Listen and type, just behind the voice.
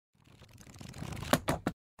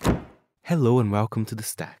Hello and welcome to The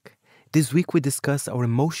Stack. This week we discuss our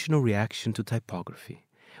emotional reaction to typography.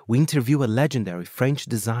 We interview a legendary French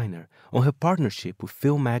designer on her partnership with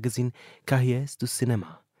film magazine Cahiers du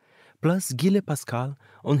Cinéma, plus Guilherme Pascal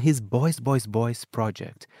on his Boys Boys Boys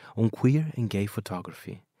project on queer and gay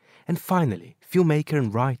photography. And finally, filmmaker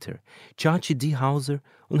and writer Chachi D. Hauser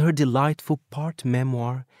on her delightful part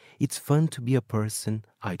memoir, It's Fun to Be a Person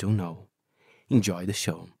I Don't Know. Enjoy the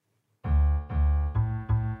show.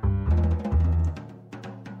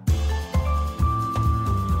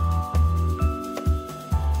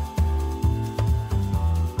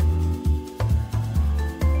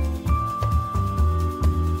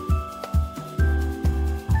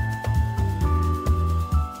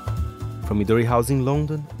 From Midori House in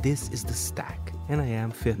London, this is The Stack, and I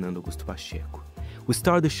am Fernando Augusto Pacheco. We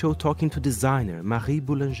start the show talking to designer Marie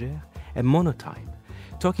Boulanger at Monotype,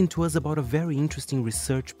 talking to us about a very interesting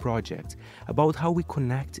research project about how we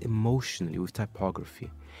connect emotionally with typography,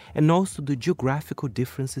 and also the geographical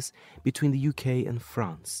differences between the UK and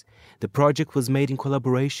France. The project was made in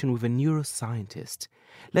collaboration with a neuroscientist.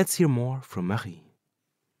 Let's hear more from Marie.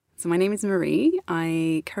 So my name is Marie.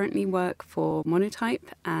 I currently work for Monotype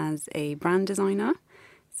as a brand designer,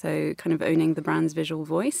 so kind of owning the brand's visual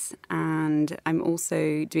voice. And I'm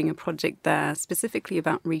also doing a project there specifically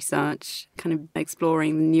about research, kind of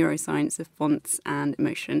exploring the neuroscience of fonts and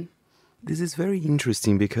emotion. This is very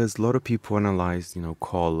interesting because a lot of people analyze,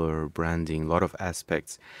 color, branding, a lot of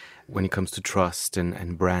aspects when it comes to trust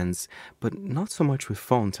and brands, but not so much with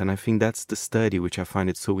fonts. And I think that's the study which I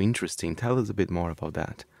find it so interesting. Tell us a bit more about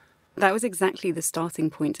that. That was exactly the starting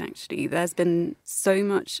point, actually. There's been so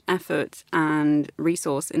much effort and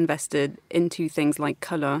resource invested into things like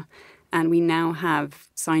colour, and we now have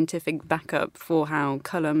scientific backup for how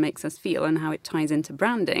colour makes us feel and how it ties into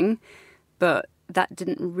branding. But that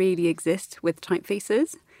didn't really exist with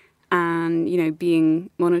typefaces. And, being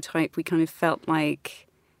Monotype, we kind of felt like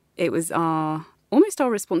it was almost our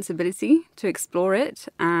responsibility to explore it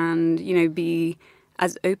and, be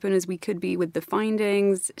as open as we could be with the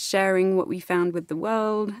findings, sharing what we found with the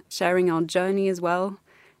world, sharing our journey as well.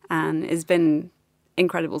 And it's been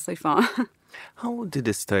incredible so far. How did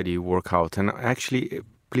the study work out? And actually,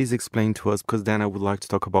 please explain to us, because then I would like to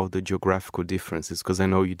talk about the geographical differences, because I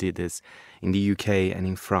know you did this in the UK and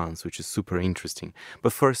in France, which is super interesting.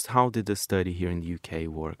 But first, how did the study here in the UK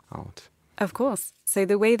work out? Of course. So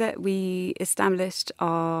the way that we established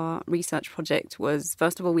our research project was,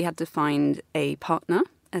 first of all, we had to find a partner,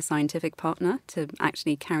 a scientific partner, to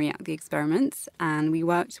actually carry out the experiments. And we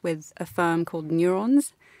worked with a firm called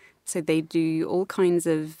Neurons. So they do all kinds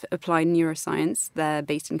of applied neuroscience. They're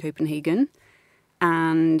based in Copenhagen.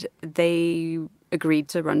 And they agreed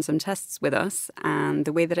to run some tests with us. And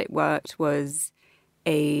the way that it worked was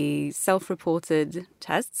a self-reported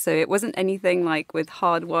test. So it wasn't anything like with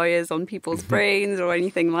hard wires on people's brains or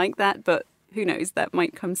anything like that, but who knows, that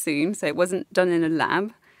might come soon. So it wasn't done in a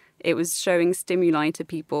lab. It was showing stimuli to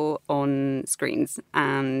people on screens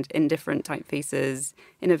and in different typefaces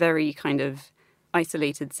in a very kind of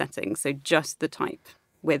isolated setting. So just the type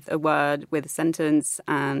with a word, with a sentence,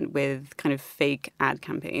 and with kind of fake ad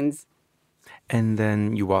campaigns. And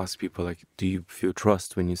then you ask people, do you feel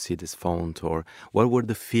trust when you see this font? Or what were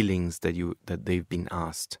the feelings that they've been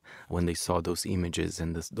asked when they saw those images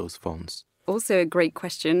and those fonts? Also a great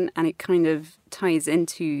question, and it kind of ties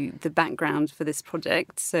into the background for this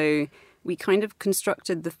project. So we kind of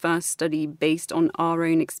constructed the first study based on our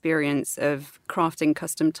own experience of crafting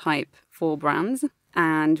custom type for brands.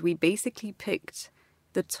 And we basically picked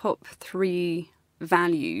the top 3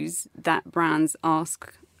 values that brands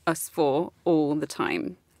ask us for all the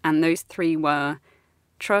time. And those 3 were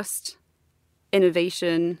trust,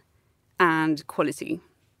 innovation, and quality.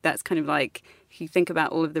 That's kind of like, if you think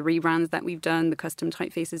about all of the rebrands that we've done, the custom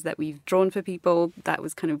typefaces that we've drawn for people, that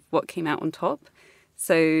was kind of what came out on top.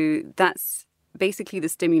 So that's basically the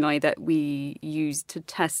stimuli that we used to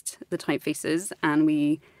test the typefaces. And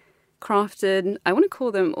we crafted, I want to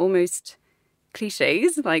call them almost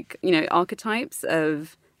cliches, archetypes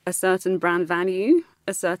of a certain brand value,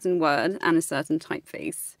 a certain word, and a certain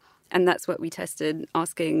typeface. And that's what we tested,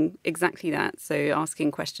 asking exactly that. So asking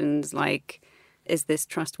questions like, is this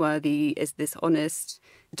trustworthy? Is this honest?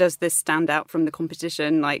 Does this stand out from the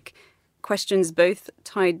competition? Questions both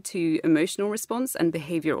tied to emotional response and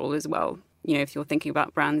behavioral as well. If you're thinking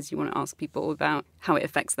about brands, you want to ask people about how it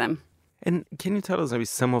affects them. And can you tell us maybe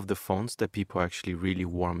some of the fonts that people actually really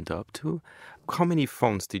warmed up to? How many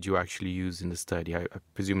fonts did you actually use in the study? I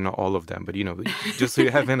presume not all of them, but just so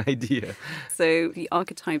you have an idea. So the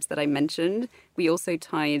archetypes that I mentioned, we also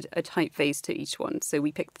tied a typeface to each one. So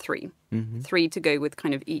we picked three. Mm-hmm. Three to go with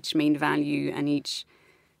kind of each main value and each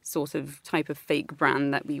sort of type of fake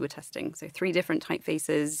brand that we were testing. So three different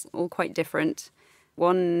typefaces, all quite different.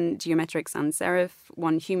 One geometric sans serif,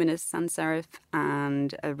 one humanist sans serif,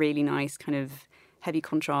 and a really nice kind of heavy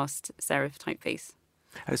contrast serif typeface.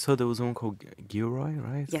 I saw there was one called Gilroy,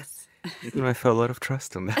 right? Yes. I felt a lot of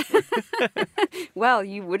trust on that. Well,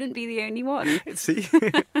 you wouldn't be the only one. See?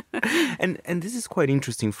 And this is quite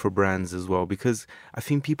interesting for brands as well, because I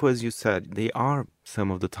think people, as you said, they are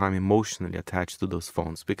some of the time emotionally attached to those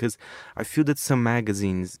fonts, because I feel that some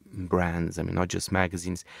magazines, brands, I mean, not just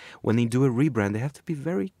magazines, when they do a rebrand, they have to be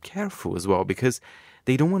very careful as well, because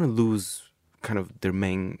they don't want to lose kind of their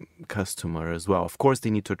main customer as well. Of course,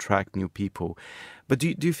 they need to attract new people. But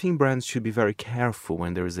do you think brands should be very careful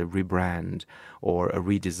when there is a rebrand or a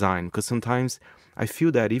redesign? Because sometimes I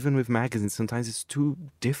feel that even with magazines, sometimes it's too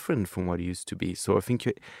different from what it used to be. So I think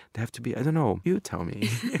they have to be, I don't know, you tell me.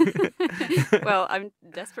 Well, I'm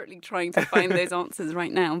desperately trying to find those answers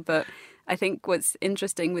right now. But I think what's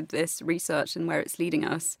interesting with this research and where it's leading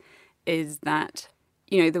us is that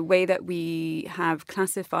the way that we have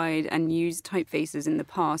classified and used typefaces in the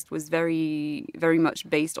past was very, very much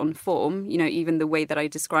based on form. Even the way that I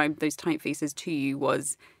described those typefaces to you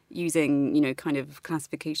was using, kind of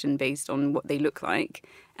classification based on what they look like.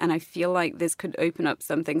 And I feel like this could open up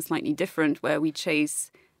something slightly different where we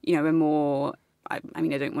chase, a more, I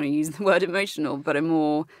don't want to use the word emotional, but a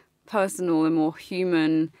more personal, a more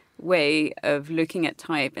human way of looking at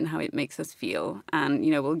type and how it makes us feel. And,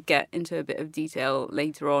 we'll get into a bit of detail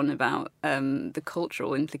later on about the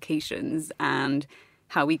cultural implications and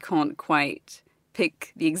how we can't quite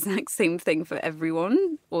pick the exact same thing for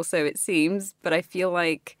everyone, or so it seems. But I feel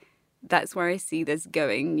like that's where I see this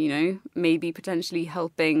going, maybe potentially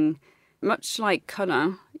helping, much like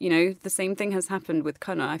colour, the same thing has happened with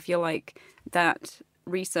colour. I feel like that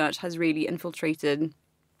research has really infiltrated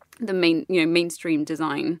the mainstream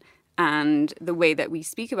design and the way that we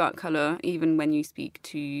speak about color. Even when you speak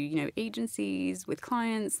to agencies with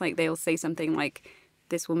clients, like they'll say something like,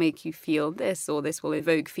 this will make you feel this, or this will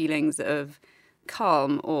evoke feelings of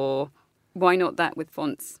calm, or why not that with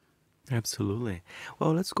fonts? Absolutely.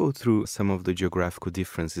 Well, let's go through some of the geographical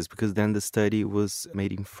differences, because then the study was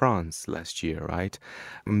made in France last year, right?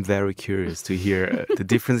 I'm very curious to hear the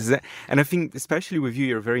differences. And I think, especially with you,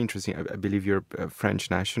 you're very interesting. I believe you're a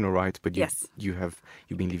French national, right? But yes, you've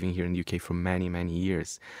been living here in the UK for many, many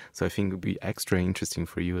years. So I think it would be extra interesting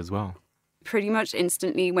for you as well. Pretty much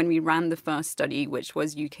instantly when we ran the first study, which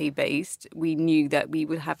was UK-based, we knew that we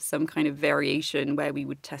would have some kind of variation where we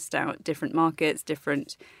would test out different markets,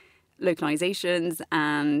 different localizations,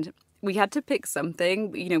 and we had to pick something.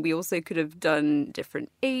 We also could have done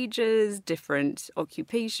different ages, different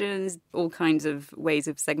occupations, all kinds of ways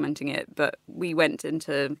of segmenting it. But we went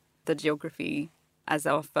into the geography as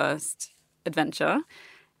our first adventure.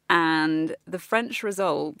 And the French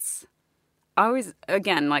results, I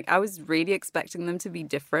was really expecting them to be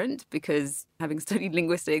different, because having studied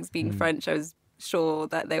linguistics, being French, I was sure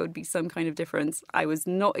that there would be some kind of difference. I was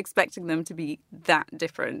not expecting them to be that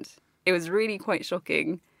different. It was really quite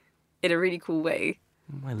shocking in a really cool way.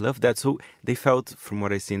 I love that. So they felt, from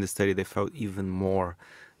what I see in the study, they felt even more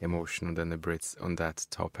emotional than the Brits on that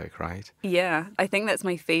topic, right? Yeah, I think that's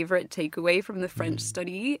my favorite takeaway from the French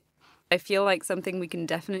study. I feel like something we can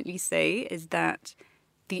definitely say is that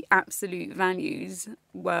the absolute values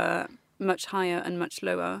were much higher and much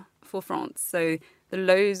lower for France. So the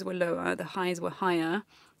lows were lower, the highs were higher.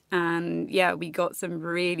 And yeah, we got some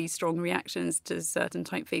really strong reactions to certain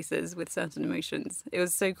typefaces with certain emotions. It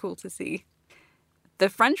was so cool to see. The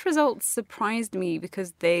French results surprised me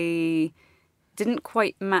because they didn't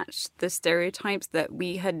quite match the stereotypes that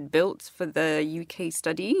we had built for the UK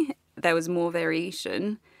study. There was more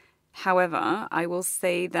variation. However, I will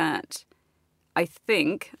say that I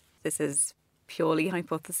think, this is purely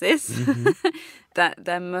hypothesis, that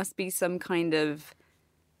there must be some kind of,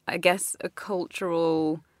 I guess, a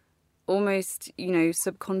cultural, almost,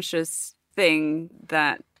 subconscious thing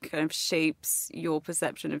that kind of shapes your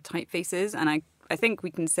perception of typefaces. And I think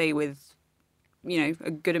we can say with, a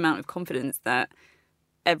good amount of confidence that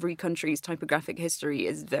every country's typographic history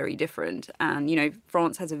is very different. And,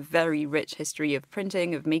 France has a very rich history of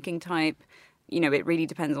printing, of making type. It really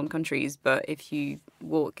depends on countries, but if you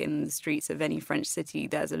walk in the streets of any French city,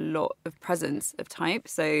 there's a lot of presence of type.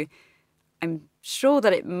 So I'm sure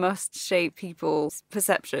that it must shape people's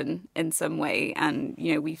perception in some way. And,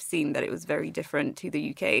 we've seen that it was very different to the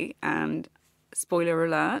UK. And spoiler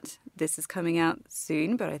alert, this is coming out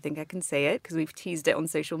soon, but I think I can say it because we've teased it on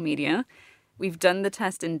social media. We've done the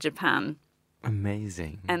test in Japan.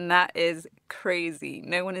 Amazing. And that is crazy.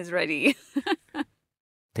 No one is ready.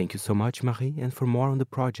 Thank you so much, Marie. And for more on the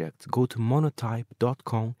project, go to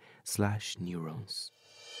monotype.com/neurons.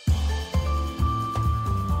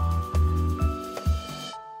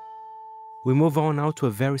 We move on now to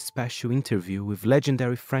a very special interview with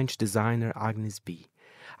legendary French designer Agnès B.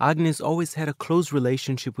 Agnès always had a close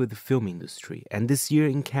relationship with the film industry, and this year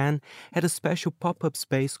in Cannes had a special pop-up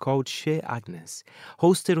space called Chez Agnès,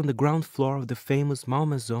 hosted on the ground floor of the famous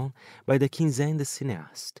Malmaison by the Cahiers du Cinéma,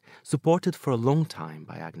 supported for a long time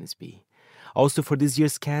by Agnès B. Also for this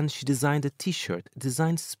year's Cannes, she designed a t-shirt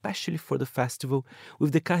designed specially for the festival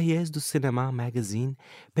with the Cahiers du Cinéma magazine,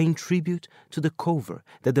 paying tribute to the cover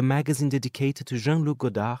that the magazine dedicated to Jean-Luc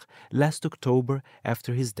Godard last October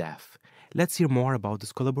after his death. Let's hear more about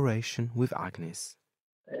this collaboration with Agnès.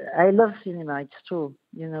 I love cinema, it's true,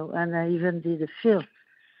 and I even did a film.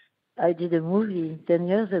 I did a movie 10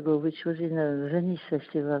 years ago, which was in a Venice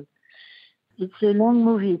festival. It's a long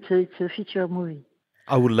movie, it's a feature movie.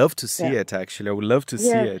 I would love to see it, actually. I would love to see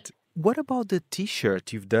Yes. it. What about the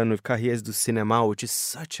T-shirt you've done with Cahiers du Cinéma, which is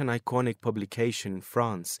such an iconic publication in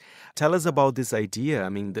France? Tell us about this idea. I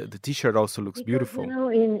mean, the T-shirt also looks beautiful.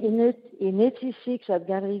 In 86 at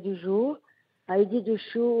Galerie du Jour, I did a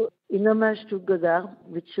show in homage to Godard,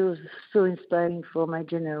 which was so inspiring for my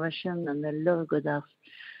generation, and I love Godard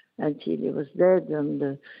until he was dead.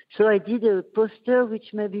 And so I did a poster,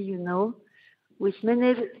 which maybe you know, with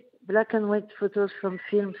many black and white photos from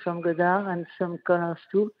films from Godard and some colors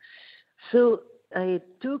too. So I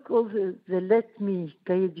took all they let me,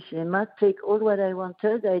 Cahiers du Cinéma, take all what I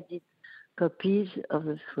wanted. I did copies of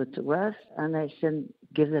the photographs and I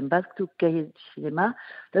gave them back to Cahiers du Cinéma.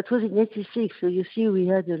 That was in 86. So you see, we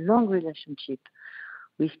had a long relationship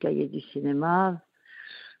with Cahiers du Cinéma.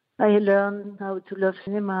 I learned how to love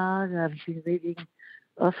cinema. I've been reading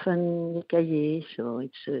often Les Cahiers, so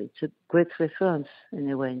it's a great reference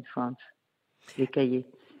anyway in France, Les Cahiers.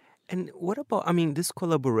 And what about, these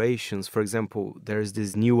collaborations? For example, there's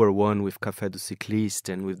this newer one with Café du Cycliste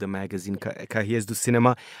and with the magazine Cahiers du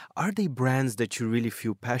Cinéma. Are they brands that you really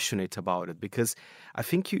feel passionate about it? Because I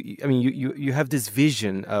think you have this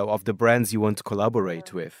vision of the brands you want to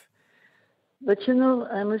collaborate with. But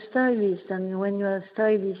I'm a stylist, and when you are a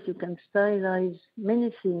stylist, you can stylize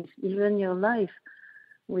many things, even your life,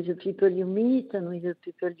 with the people you meet and with the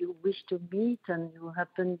people you wish to meet and you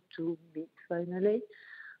happen to meet finally,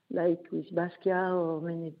 like with Basquiat or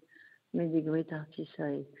many great artists.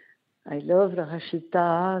 I love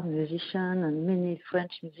Rachita, musician, and many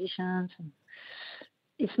French musicians.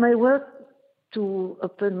 It's my work to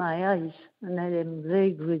open my eyes, and I am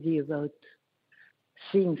very greedy about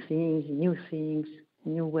seeing things,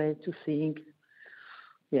 new way to think.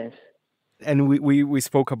 Yes. And we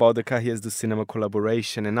spoke about the Cahiers du Cinéma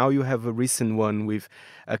collaboration, and now you have a recent one with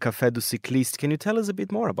Café du Cycliste. Can you tell us a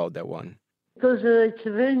bit more about that one? Because it's a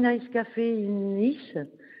very nice cafe in Nice,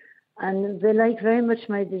 and they like very much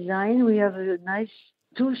my design. We have a nice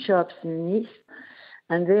 2 shops in Nice,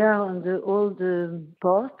 and they are on the old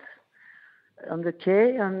port, on the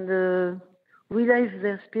quay, and we like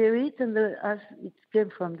their spirit, and it came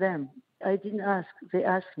from them. I didn't ask; they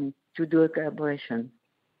asked me to do a collaboration.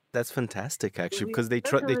 That's fantastic, actually, because they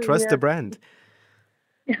trust the brand.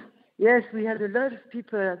 Yes, we had a lot of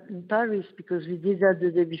people in Paris because we did that the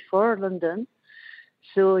day before London.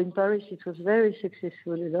 So in Paris, it was very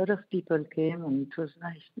successful. A lot of people came, and it was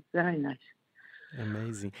nice, very nice.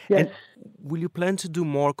 Amazing. Yes. And will you plan to do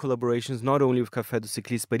more collaborations, not only with Café du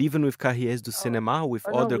Cycliste, but even with Cahiers du Cinéma, with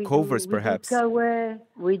other covers, perhaps?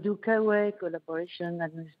 We do Cahiers collaboration,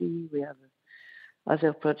 and we have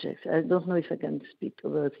other projects. I don't know if I can speak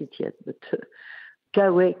about it yet, but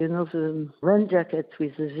Cahiers, the rain jacket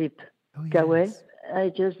with the zip. Oh, yes. Cahiers, I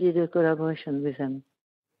just did a collaboration with them.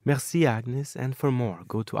 Merci, Agnès. And for more,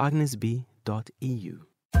 go to agnesb.eu.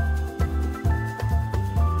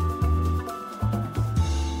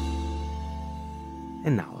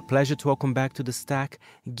 And now, a pleasure to welcome back to the Stack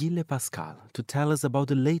Guy Pascal to tell us about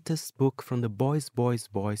the latest book from the Boys, Boys,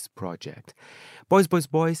 Boys project. Boys, Boys,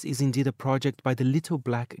 Boys is indeed a project by the Little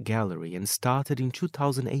Black Gallery and started in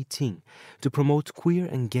 2018 to promote queer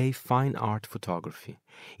and gay fine art photography.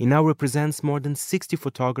 It now represents more than 60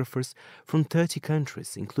 photographers from 30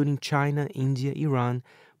 countries, including China, India, Iran,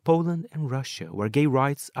 Poland and Russia, where gay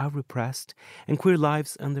rights are repressed and queer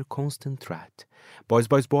lives under constant threat. Boys,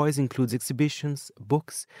 Boys, Boys includes exhibitions,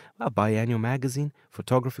 books, a biannual magazine,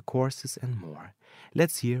 photography courses, and more.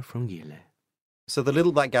 Let's hear from Gile. So the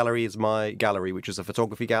Little Black Gallery is my gallery, which is a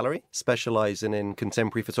photography gallery, specialising in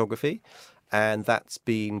contemporary photography. And that's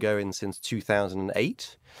been going since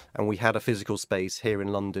 2008. And we had a physical space here in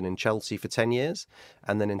London in Chelsea for 10 years.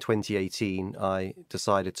 And then in 2018, I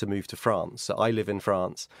decided to move to France. So I live in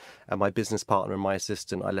France, and my business partner and my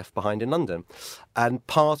assistant I left behind in London. And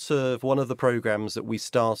part of one of the programmes that we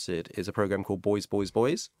started is a programme called Boys, Boys,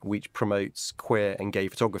 Boys, which promotes queer and gay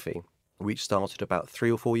photography, which started about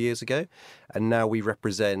 3 or 4 years ago. And now we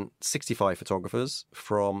represent 65 photographers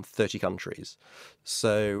from 30 countries.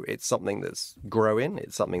 So it's something that's growing,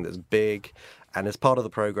 it's something that's big. And as part of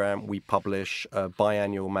the program, we publish a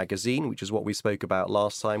biannual magazine, which is what we spoke about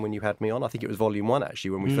last time when you had me on. I think it was volume 1,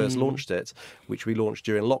 actually, when we first launched it, which we launched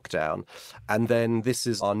during lockdown. And then this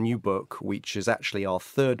is our new book, which is actually our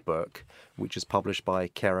third book, which is published by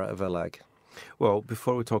Kera Verlag. Well,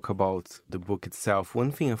 before we talk about the book itself,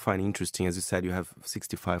 one thing I find interesting, as you said, you have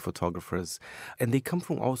 65 photographers, and they come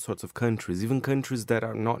from all sorts of countries, even countries that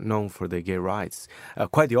are not known for their gay rights.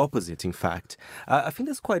 Quite the opposite, in fact. I think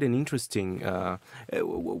that's quite an interesting...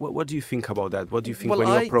 what do you think about that? What do you think when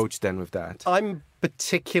you approach them with that? I'm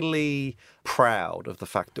particularly proud of the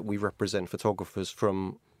fact that we represent photographers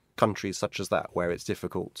from countries such as that, where it's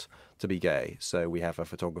difficult to be gay. So we have a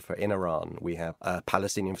photographer in Iran, we have a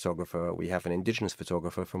Palestinian photographer, we have an indigenous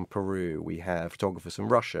photographer from Peru, we have photographers from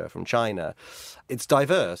Russia, from China. It's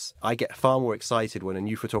diverse. I get far more excited when a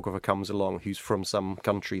new photographer comes along who's from some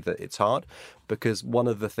country that it's hard, because one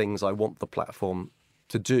of the things I want the platform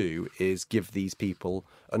to do is give these people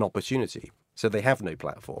an opportunity. So they have no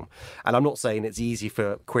platform. And I'm not saying it's easy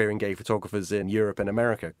for queer and gay photographers in Europe and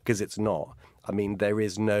America, because it's not. I mean, there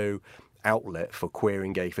is no outlet for queer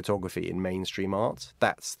and gay photography in mainstream art.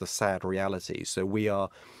 That's the sad reality. So we are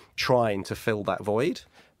trying to fill that void,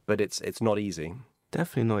 but it's not easy.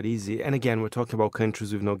 Definitely not easy. And again, we're talking about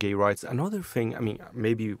countries with no gay rights. Another thing, I mean,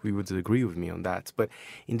 maybe we would agree with me on that, but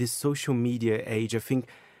in this social media age, I think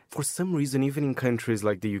for some reason, even in countries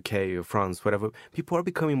like the UK or France, whatever, people are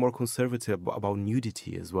becoming more conservative about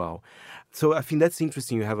nudity as well. So I think that's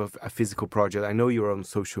interesting. You have a physical project. I know you're on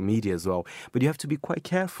social media as well, but you have to be quite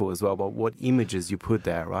careful as well about what images you put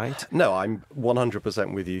there, right? No, I'm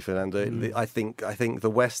 100% with you, Fernando. I think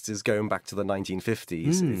the West is going back to the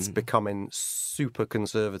 1950s. It's becoming super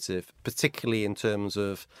conservative, particularly in terms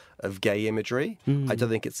of gay imagery. I don't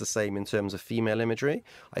think it's the same in terms of female imagery.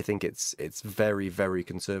 I think it's very, very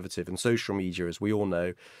conservative. And social media, as we all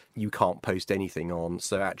know, you can't post anything on.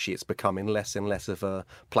 So actually it's becoming less and less of a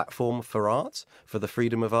platform for art, for the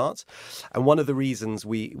freedom of art. And one of the reasons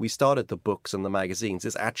we started the books and the magazines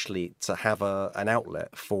is actually to have an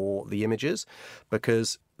outlet for the images,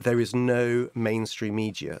 because there is no mainstream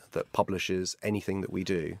media that publishes anything that we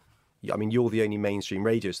do. I mean, you're the only mainstream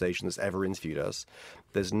radio station that's ever interviewed us.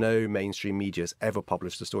 There's no mainstream media that's ever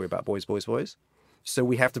published a story about Boys, Boys, Boys. So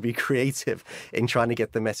we have to be creative in trying to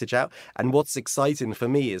get the message out. And what's exciting for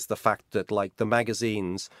me is the fact that, like, the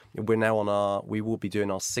magazines, we will be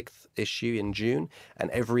doing our 6th issue in June,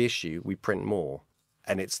 and every issue we print more.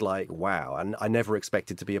 And it's like, wow. And I never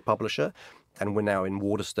expected to be a publisher. And we're now in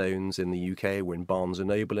Waterstones in the UK, we're in Barnes &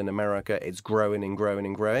 Noble in America. It's growing and growing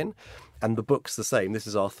and growing. And the book's the same. This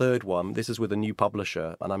is our 3rd one. This is with a new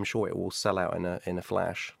publisher, and I'm sure it will sell out in a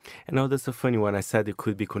flash. I know that's a funny one. I said it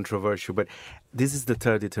could be controversial, but this is the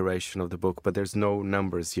 3rd iteration of the book, but there's no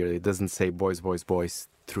numbers here. It doesn't say Boys, Boys, Boys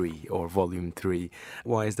 3 or Volume 3.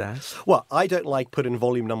 Why is that? Well, I don't like putting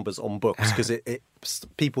volume numbers on books because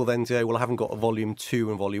people then say, well, I haven't got a Volume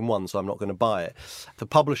 2 and Volume 1, so I'm not going to buy it. The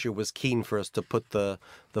publisher was keen for us to put the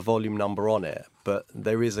volume number on it, but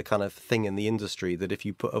there is a kind of thing in the industry that if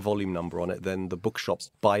you put a volume number on it, then the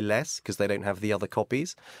bookshops buy less because they don't have the other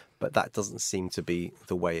copies. But that doesn't seem to be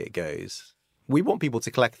the way it goes. We want people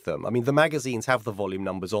to collect them. I mean, the magazines have the volume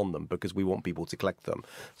numbers on them because we want people to collect them.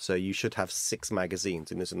 So you should have 6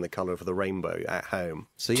 magazines in the colour of the rainbow at home.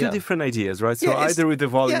 So Two different ideas, right? So either with the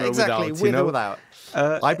volume or exactly, without. With or without.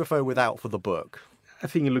 I prefer without for the book. I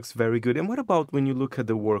think it looks very good. And what about when you look at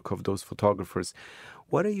the work of those photographers?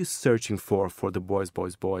 What are you searching for the Boys,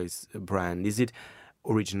 Boys, Boys brand? Is it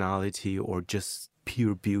originality or just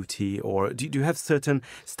pure beauty, or do you have certain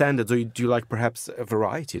standards, or do you like perhaps a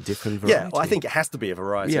variety, a different variety? Yeah, well, I think it has to be a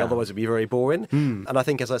variety, otherwise it'd be very boring. And I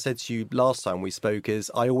think, as I said to you last time we spoke,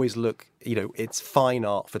 is I always look, it's fine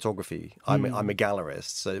art photography. I'm a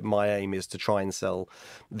gallerist, so my aim is to try and sell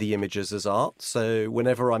the images as art. So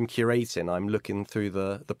whenever I'm curating, I'm looking through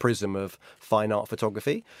the prism of fine art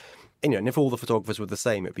photography. And if all the photographers were the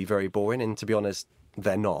same, it'd be very boring. And to be honest,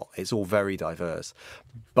 they're not. It's all very diverse.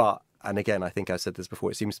 But, and again, I think I said this before,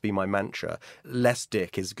 it seems to be my mantra, less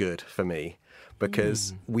dick is good for me,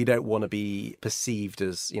 because we don't want to be perceived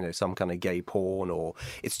as, some kind of gay porn, or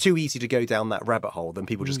it's too easy to go down that rabbit hole. Then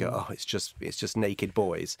people just go, oh, it's just naked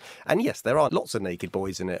boys. And yes, there are lots of naked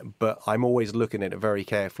boys in it, but I'm always looking at it very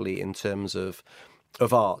carefully in terms of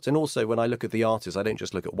art. And also, when I look at the artists, I don't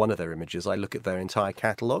just look at one of their images, I look at their entire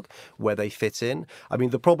catalogue, where they fit in. I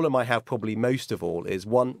mean, the problem I have probably most of all is,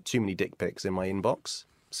 one, too many dick pics in my inbox,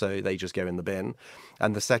 so they just go in the bin.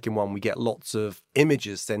 And the second one, we get lots of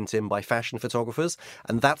images sent in by fashion photographers,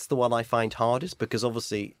 and that's the one I find hardest, because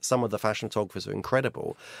obviously some of the fashion photographers are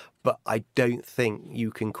incredible, but I don't think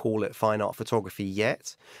you can call it fine art photography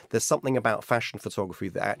yet. There's something about fashion photography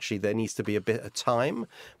that actually there needs to be a bit of time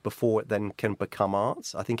before it then can become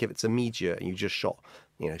art. I think if it's immediate and you just shot,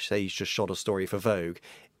 say you just shot a story for Vogue,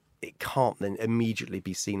 it can't then immediately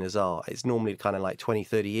be seen as art. It's normally kind of like 20,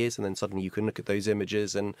 30 years, and then suddenly you can look at those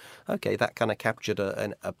images and, okay, that kind of captured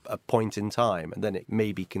a point in time, and then it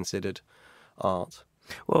may be considered art.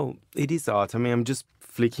 Well, it is art. I mean, I'm just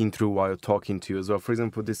flicking through while talking to you as well. For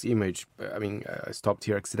example, this image, I stopped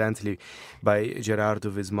here accidentally, by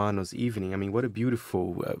Gerardo Vesmano's Evening. I mean, what a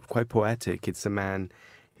beautiful, quite poetic. It's a man...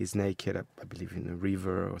 He's naked, I believe, in a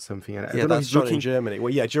river or something. That's shot in Germany.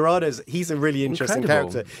 Well, yeah, he's a really interesting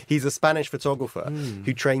character. He's a Spanish photographer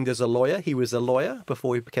who trained as a lawyer. He was a lawyer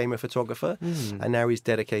before he became a photographer, and now he's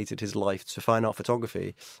dedicated his life to fine art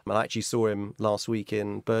photography. I actually saw him last week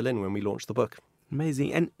in Berlin when we launched the book.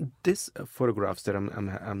 Amazing. And these photographs that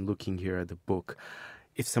I'm looking here at the book,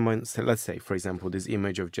 if someone, let's say, for example, this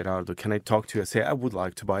image of Gerardo, can I talk to you and say, I would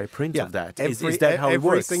like to buy a print of that? Is that how it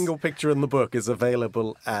works? Every single picture in the book is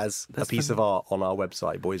available as a piece of art on our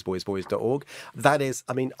website, boysboysboys.org. That is,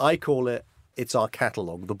 I call it, it's our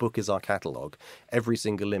catalogue. The book is our catalogue. Every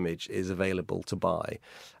single image is available to buy.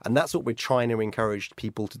 And that's what we're trying to encourage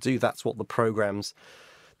people to do. That's what the program's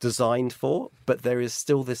designed for. But there is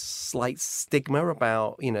still this slight stigma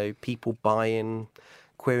about, people buying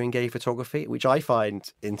queer and gay photography, which I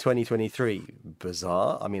find in 2023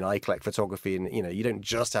 bizarre. I collect photography, and you don't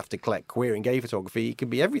just have to collect queer and gay photography, it can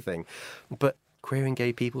be everything. But queer and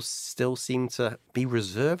gay people still seem to be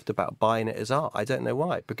reserved about buying it as art. I don't know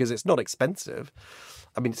why, because it's not expensive.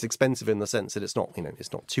 It's expensive in the sense that it's not,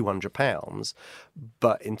 it's not £200,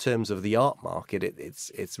 but in terms of the art market,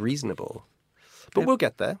 it's reasonable. But we'll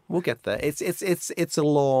get there. It's a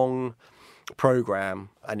long program,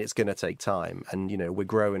 and it's going to take time, and we're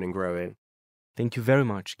growing and growing. Thank you very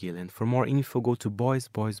much, Gillian. For more info, go to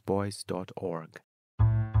boysboysboys.org.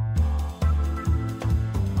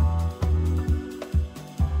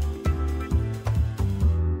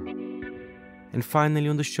 And finally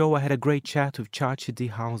on the show, I had a great chat with Chachi D.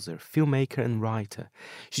 Hauser, filmmaker and writer.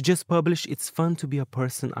 She just published It's Fun to Be a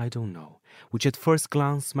Person I Don't Know, which at first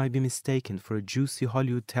glance might be mistaken for a juicy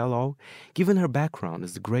Hollywood tell-all, given her background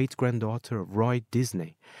as the great-granddaughter of Roy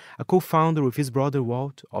Disney, a co-founder with his brother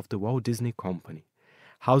Walt of the Walt Disney Company.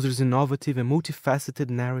 Hauser's innovative and multifaceted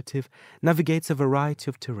narrative navigates a variety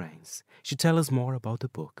of terrains. She tells us more about the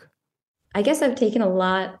book. I guess I've taken a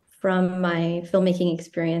lot from my filmmaking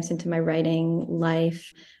experience into my writing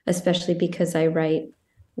life, especially because I write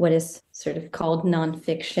what is sort of called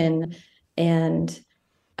nonfiction. And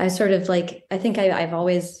I think I've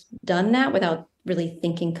always done that without really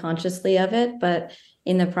thinking consciously of it. But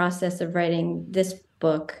in the process of writing this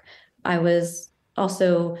book, I was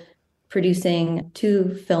also producing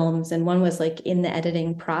 2 films, and one was in the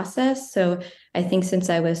editing process. So I think since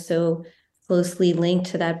I was so closely linked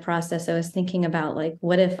to that process, I was thinking about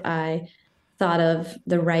what if I thought of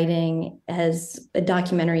the writing as a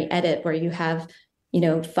documentary edit where you have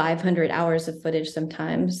 500 hours of footage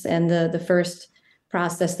sometimes, and the first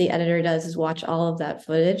process the editor does is watch all of that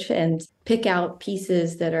footage and pick out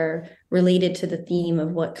pieces that are related to the theme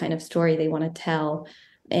of what kind of story they want to tell,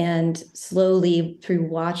 and slowly through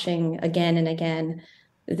watching again and again,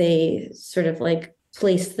 they sort of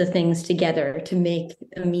place the things together to make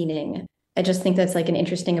a meaning. I just think that's an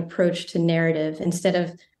interesting approach to narrative. Instead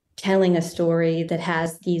of telling a story that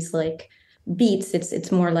has these beats,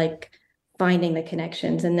 it's more finding the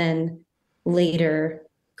connections and then later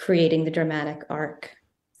creating the dramatic arc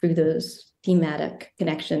through those thematic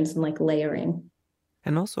connections and layering.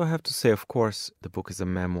 And also, I have to say, of course, the book is a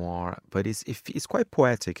memoir, but it's quite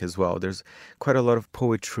poetic as well. There's quite a lot of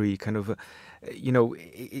poetry, kind of,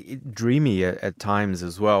 dreamy at times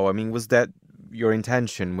as well. I mean, was that your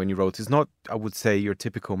intention when you wrote? It's not, I would say, your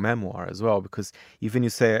typical memoir as well, because even you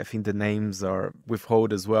say, I think the names are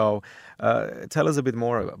withhold as well. Tell us a bit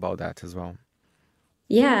more about that as well.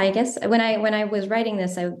 Yeah, I guess when I was writing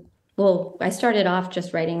this, I started off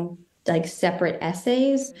just writing like separate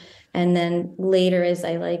essays, and then later as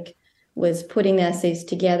I like was putting the essays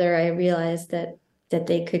together, I realized that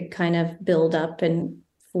they could kind of build up and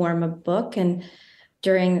form a book. And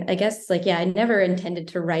during, I guess, like, yeah, I never intended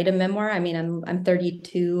to write a memoir. I mean, I'm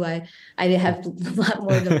 32. I have a lot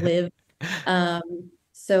more to live.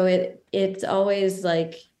 So it's always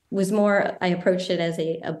like was more, I approached it as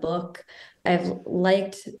a book. I've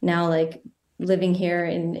liked now like living here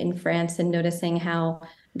in France and noticing how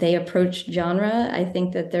they approach genre. I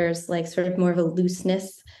think that there's like sort of more of a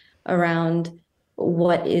looseness around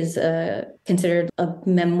what is considered a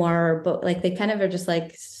memoir or book. Like they kind of are just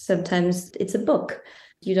like sometimes it's a book.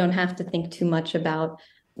 You don't have to think too much about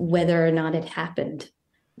whether or not it happened,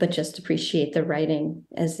 but just appreciate the writing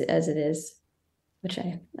as it is, which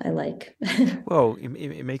I like. Well,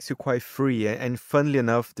 it makes you quite free. And funnily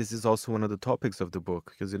enough, this is also one of the topics of the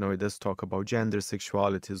book, because, it does talk about gender,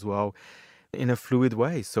 sexuality as well, in a fluid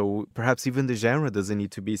way. So perhaps even the genre doesn't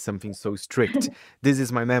need to be something so strict. This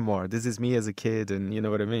is my memoir. This is me as a kid. And you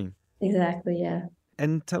know what I mean? Exactly, yeah.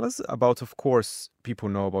 And tell us about, of course, people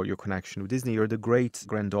know about your connection with Disney. You're the great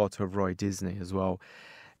granddaughter of Roy Disney as well.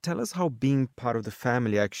 Tell us how being part of the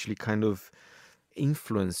family actually kind of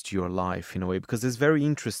influenced your life in a way, because it's very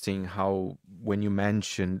interesting how when you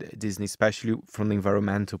mentioned Disney, especially from the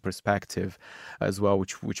environmental perspective as well,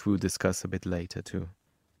 which we'll discuss a bit later too.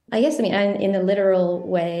 I guess, I mean, in the literal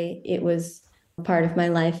way, it was part of my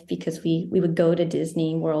life because we would go to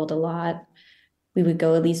Disney World a lot. We would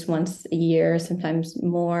go at least once a year, sometimes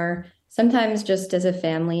more, sometimes just as a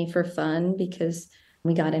family for fun because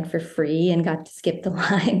we got in for free and got to skip the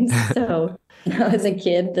lines. So as a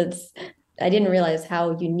kid, I didn't realize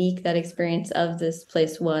how unique that experience of this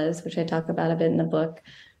place was, which I talk about a bit in the book.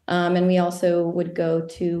 And we also would go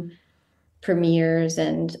to premieres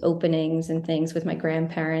and openings and things with my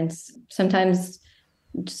grandparents, sometimes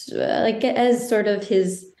just, like as sort of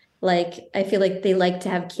his, like, I feel like they like to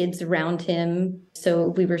have kids around him. So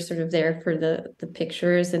we were sort of there for the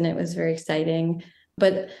pictures, and it was very exciting.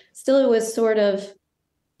 But still, it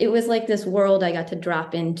was like this world I got to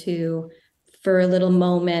drop into for a little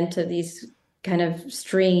moment of these kind of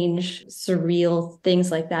strange, surreal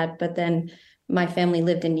things like that. But then my family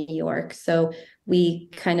lived in New York. So we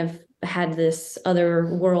kind of had this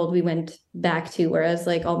other world we went back to, whereas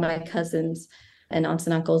like all my cousins and aunts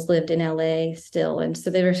and uncles lived in LA still. And so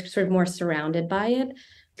they were sort of more surrounded by it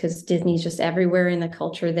because Disney's just everywhere in the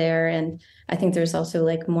culture there. And I think there's also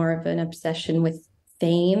like more of an obsession with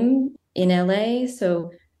fame in LA.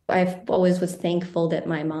 So I've always was thankful that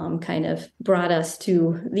my mom kind of brought us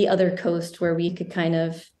to the other coast where we could kind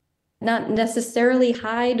of not necessarily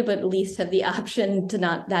hide, but at least have the option to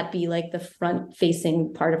not that be like the front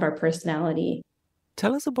facing part of our personality.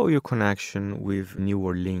 Tell us about your connection with New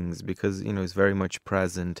Orleans, because, it's very much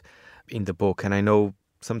present in the book. And I know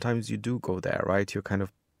sometimes you do go there, right? You're kind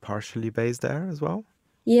of partially based there as well.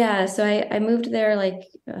 Yeah, so I moved there like,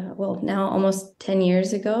 now almost 10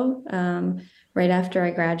 years ago, right after I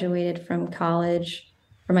graduated from college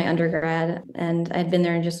for my undergrad. And I'd been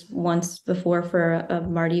there just once before for a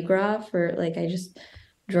Mardi Gras for like, I just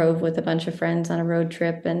drove with a bunch of friends on a road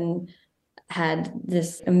trip and had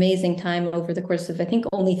this amazing time over the course of, I think,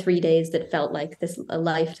 only 3 days that felt like a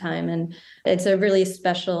lifetime. And it's a really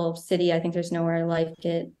special city. I think there's nowhere like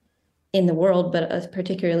it in the world, but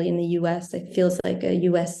particularly in the US. It feels like a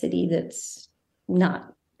US city that's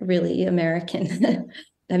not really American.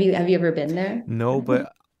 Have you ever been there? No,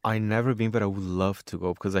 but I never been, but I would love to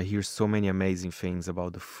go because I hear so many amazing things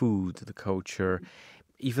about the food, the culture,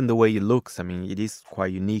 even the way it looks. I mean, it is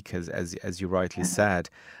quite unique, as you rightly said.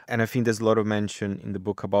 And I think there's a lot of mention in the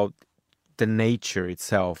book about the nature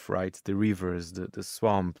itself, right? The rivers, the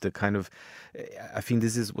swamp, the kind of, I think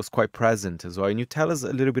was quite present as well. And you tell us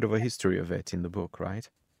a little bit of a history of it in the book, right?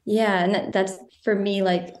 Yeah, and that's for me,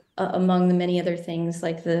 like among the many other things,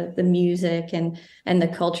 like the music and the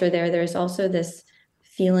culture there. There's also this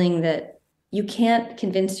feeling that you can't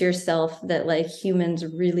convince yourself that like humans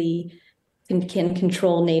really can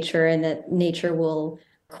control nature and that nature will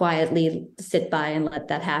quietly sit by and let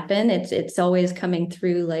that happen. It's always coming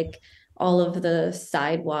through, like all of the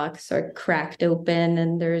sidewalks are cracked open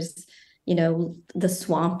and there's the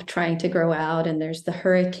swamp trying to grow out, and there's the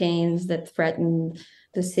hurricanes that threaten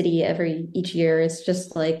the city each year. It's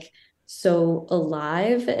just like so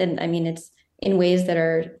alive. And I mean, it's in ways that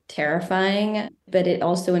are terrifying, but it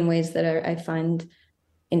also in ways that I find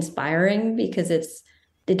inspiring, because it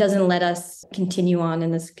doesn't let us continue on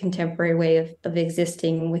in this contemporary way of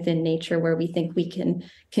existing within nature, where we think we can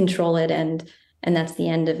control it and that's the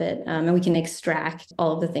end of it. And we can extract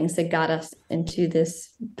all of the things that got us into this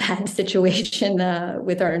bad situation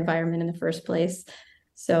with our environment in the first place.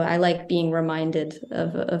 So I like being reminded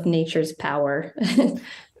of nature's power.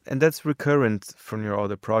 And that's recurrent from your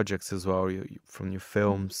other projects as well, from your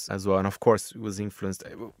films as well. And of course, it was influenced,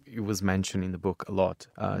 it was mentioned in the book a lot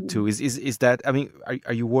too. Is that, I mean,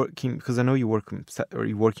 are you working, because I know you're working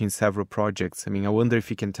in several projects. I mean, I wonder if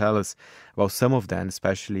you can tell us about some of them,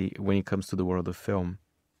 especially when it comes to the world of film.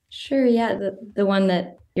 Sure, yeah. The one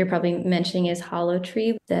that you're probably mentioning is Hollow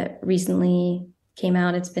Tree, that recently came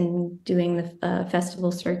out. It's been doing the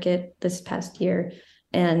festival circuit this past year,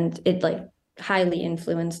 and it highly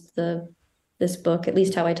influenced this book, at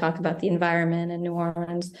least how I talk about the environment in New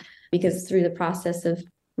Orleans, because through the process of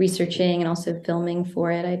researching and also filming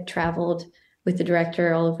for it, I traveled with the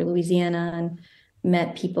director all over Louisiana and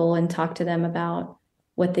met people and talked to them about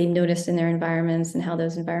what they noticed in their environments and how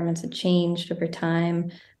those environments had changed over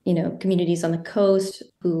time. Communities on the coast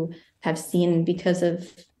who have seen, because of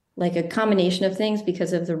a combination of things,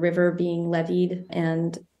 because of the river being levied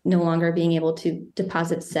and no longer being able to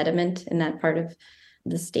deposit sediment in that part of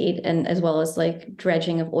the state, and as well as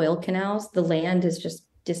dredging of oil canals, the land is just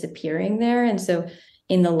disappearing there. And so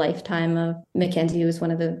in the lifetime of Mackenzie, who was one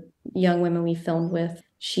of the young women we filmed with,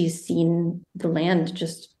 she's seen the land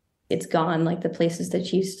just, it's gone. The places that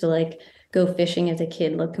she used to go fishing as a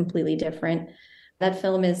kid look completely different. That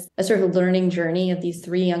film is a sort of learning journey of these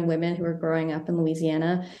three young women who are growing up in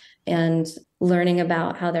Louisiana and learning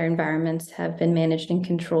about how their environments have been managed and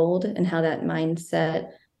controlled, and how that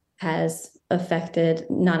mindset has affected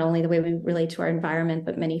not only the way we relate to our environment,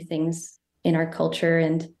 but many things in our culture,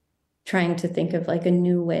 and trying to think of a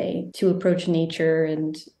new way to approach nature.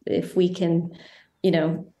 And if we can,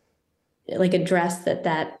 address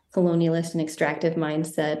that colonialist and extractive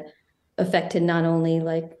mindset affected not only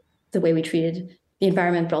the way we treated the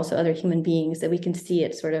environment, but also other human beings, that we can see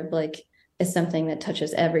it sort of as something that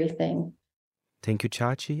touches everything. Thank you,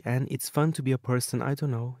 Chachi, and It's Fun to Be a Person I Don't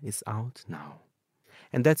Know is out now.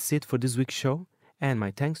 And that's it for this week's show, and my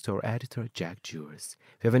thanks to our editor, Jack Jewers.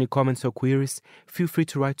 If you have any comments or queries, feel free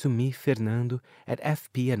to write to me, Fernando, at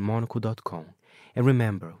fp@monaco.com. And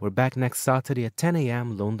remember, we're back next Saturday at 10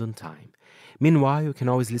 a.m. London time. Meanwhile, you can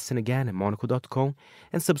always listen again at monaco.com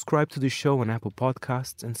and subscribe to the show on Apple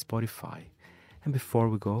Podcasts and Spotify. And before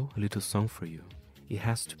we go, a little song for you. It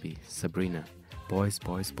has to be Sabrina, Boys,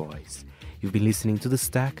 Boys, Boys. You've been listening to The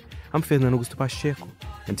Stack. I'm Fernando Augusto Pacheco.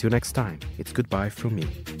 Until next time, it's goodbye from me.